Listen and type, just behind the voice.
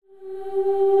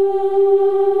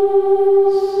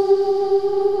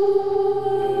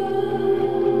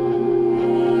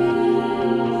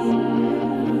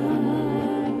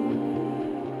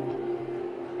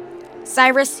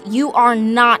Cyrus, you are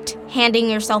not handing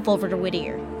yourself over to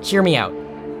Whittier. Hear me out.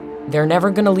 They're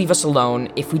never gonna leave us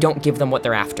alone if we don't give them what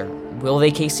they're after. Will they,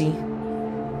 Casey?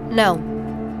 No.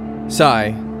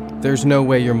 Sai, there's no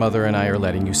way your mother and I are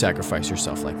letting you sacrifice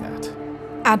yourself like that.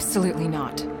 Absolutely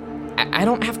not. I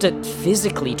don't have to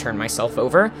physically turn myself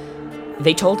over.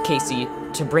 They told Casey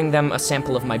to bring them a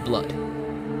sample of my blood.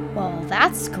 Well,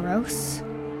 that's gross.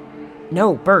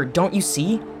 No, Bird, don't you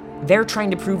see? They're trying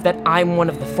to prove that I'm one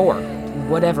of the 4,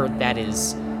 whatever that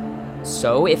is.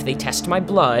 So if they test my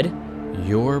blood...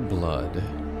 Your blood?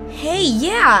 Hey,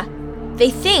 yeah!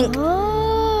 They think...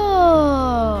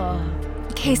 Oh.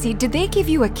 Casey, did they give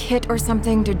you a kit or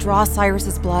something to draw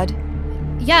Cyrus's blood?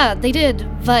 Yeah, they did,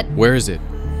 but Where is it?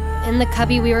 in the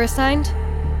cubby we were assigned?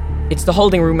 It's the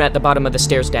holding room at the bottom of the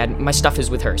stairs, Dad. My stuff is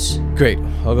with hers. Great,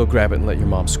 I'll go grab it and let your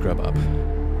mom scrub up.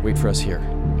 Wait for us here.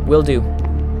 Will do.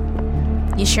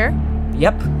 You sure?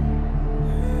 Yep.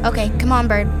 Okay, come on,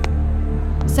 Bird.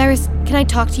 Cyrus, can I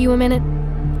talk to you a minute?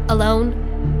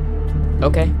 Alone?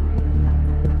 Okay.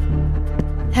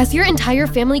 Has your entire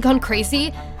family gone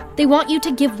crazy? They want you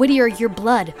to give Whittier your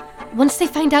blood. Once they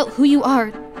find out who you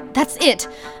are, that's it.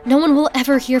 No one will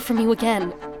ever hear from you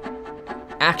again.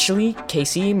 Actually,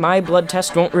 Casey, my blood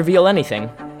test won't reveal anything.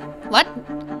 What?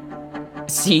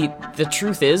 See, the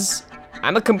truth is,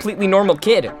 I'm a completely normal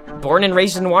kid, born and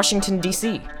raised in Washington,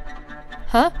 D.C.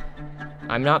 Huh?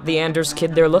 I'm not the Anders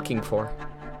kid they're looking for.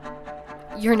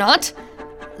 You're not?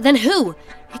 Then who?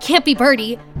 It can't be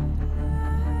Birdie.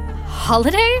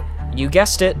 Holiday? You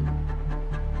guessed it.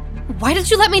 Why did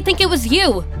you let me think it was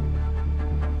you?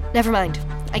 Never mind.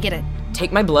 I get it.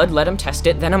 Take my blood, let him test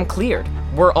it, then I'm cleared.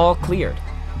 We're all cleared.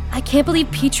 I can't believe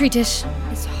Petri Dish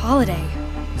is Holiday.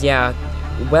 Yeah,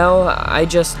 well, I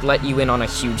just let you in on a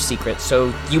huge secret,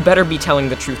 so you better be telling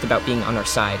the truth about being on our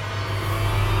side.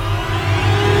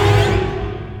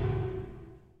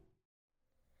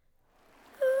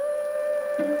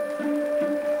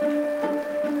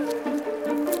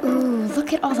 Ooh,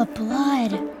 look at all the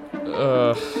blood.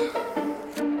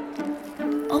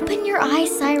 Open your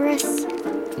eyes, Cyrus.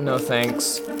 No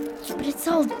thanks. But it's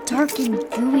all dark and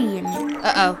gooey and...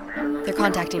 Uh-oh. They're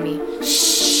contacting me.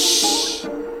 Shh.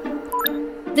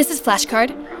 This is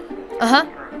flashcard. Uh-huh.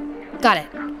 Got it.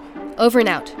 Over and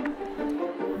out.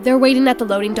 They're waiting at the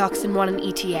loading docks and want an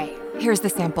ETA. Here's the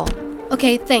sample.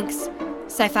 Okay, thanks.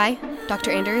 Sci-Fi,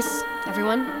 Dr. Anders,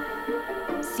 everyone.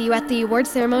 See you at the award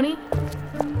ceremony?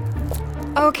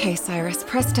 Okay, Cyrus,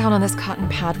 press down on this cotton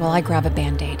pad while I grab a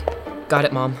Band-Aid. Got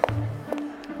it, Mom.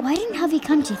 Why didn't Hovey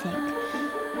come, do you think?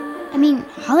 I mean,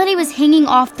 Holiday was hanging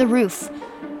off the roof.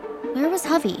 Where was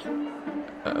Hovey?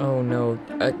 Oh no.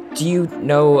 Do you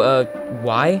know,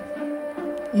 why?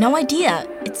 No idea.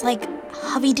 It's like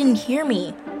Hovey didn't hear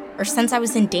me or sense I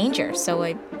was in danger, so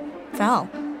I fell.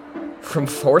 From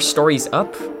 4 stories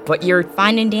up? But you're...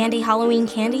 Fine and dandy Halloween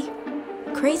candy?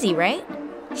 Crazy, right?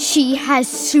 She has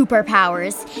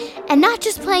superpowers, and not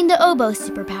just playing the oboe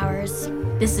superpowers.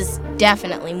 This is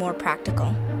definitely more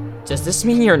practical. Does this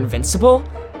mean you're invincible?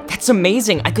 That's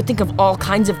amazing. I could think of all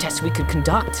kinds of tests we could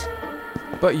conduct.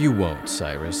 But you won't,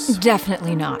 Cyrus.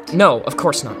 Definitely not. No, of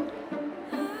course not.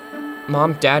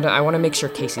 Mom, Dad, I want to make sure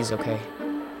Casey's okay.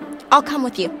 I'll come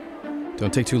with you.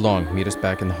 Don't take too long. Meet us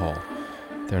back in the hall.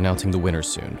 They're announcing the winners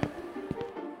soon.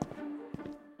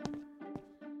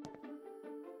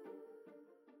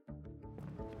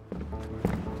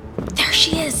 There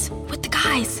she is, with the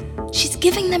guys. She's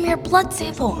giving them your blood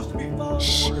sample.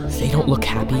 Shh. They don't look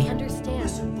happy. I understand.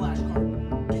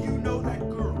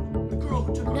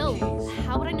 No,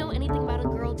 how would I know anything about a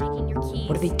girl taking your keys?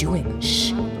 What are they doing?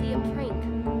 Shh. Probably a prank.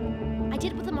 I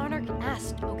did what the monarch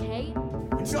asked, okay?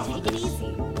 Take it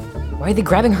easy. Why are they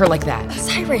grabbing her like that?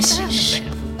 Cyrus, shh.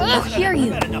 They'll hear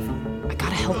you. I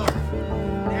gotta help her.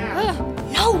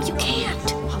 No, you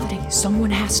can't. Holiday,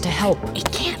 someone has to help.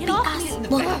 It can't be us.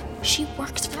 Look, she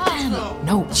works for them.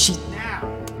 No,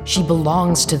 she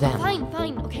belongs to them.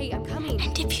 Fine, okay, I'm coming.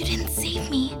 And if you didn't save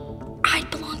me, I'd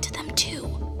belong to them too.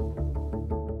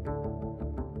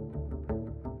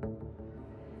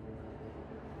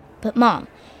 But Mom,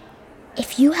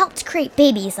 if you helped create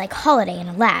babies like Holiday in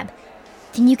a lab,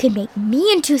 then you can make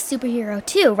me into a superhero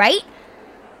too, right?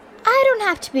 I don't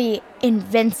have to be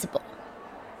invincible.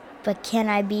 But can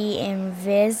I be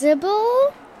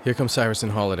invisible? Here comes Cyrus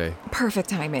and Holiday. Perfect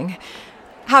timing.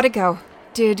 How'd it go?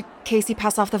 Did Casey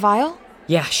pass off the vial?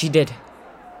 Yeah, she did.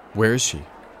 Where is she?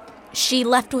 She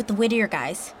left with the Whittier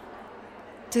guys.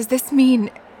 Does this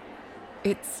mean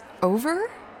it's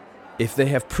over? If they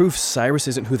have proof Cyrus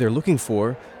isn't who they're looking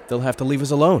for, they'll have to leave us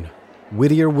alone.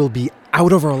 Whittier will be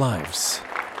out of our lives.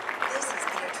 This has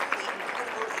been a truly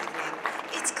incredible evening.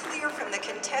 It's clear from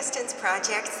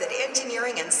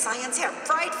engineering and science have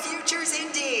bright futures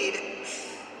indeed.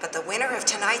 But the winner of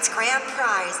tonight's grand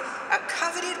prize, a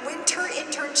coveted winter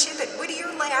internship at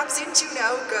Whittier Labs in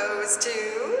Juneau, goes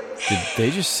to... Did they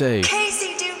just say...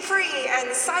 Casey Dupree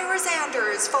and Cyrus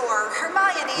Anders for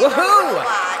Hermione the Woohoo!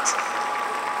 Robot.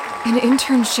 An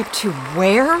internship to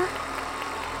where?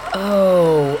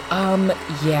 Oh,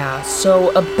 yeah, so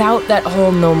about that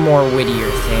whole No More Whittier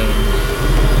thing.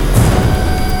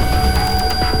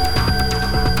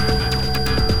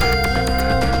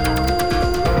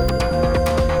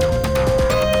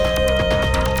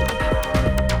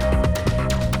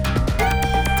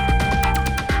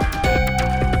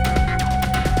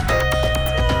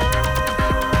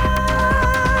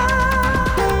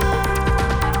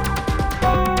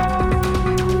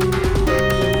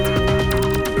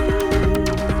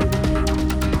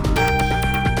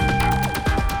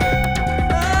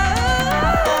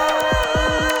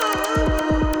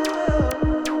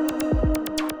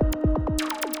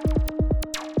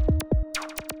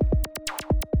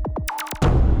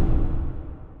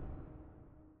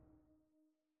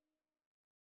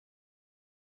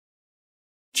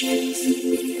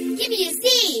 Give me a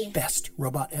Z!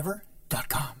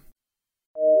 BestRobotEver.com.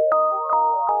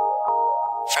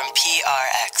 From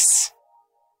PRX.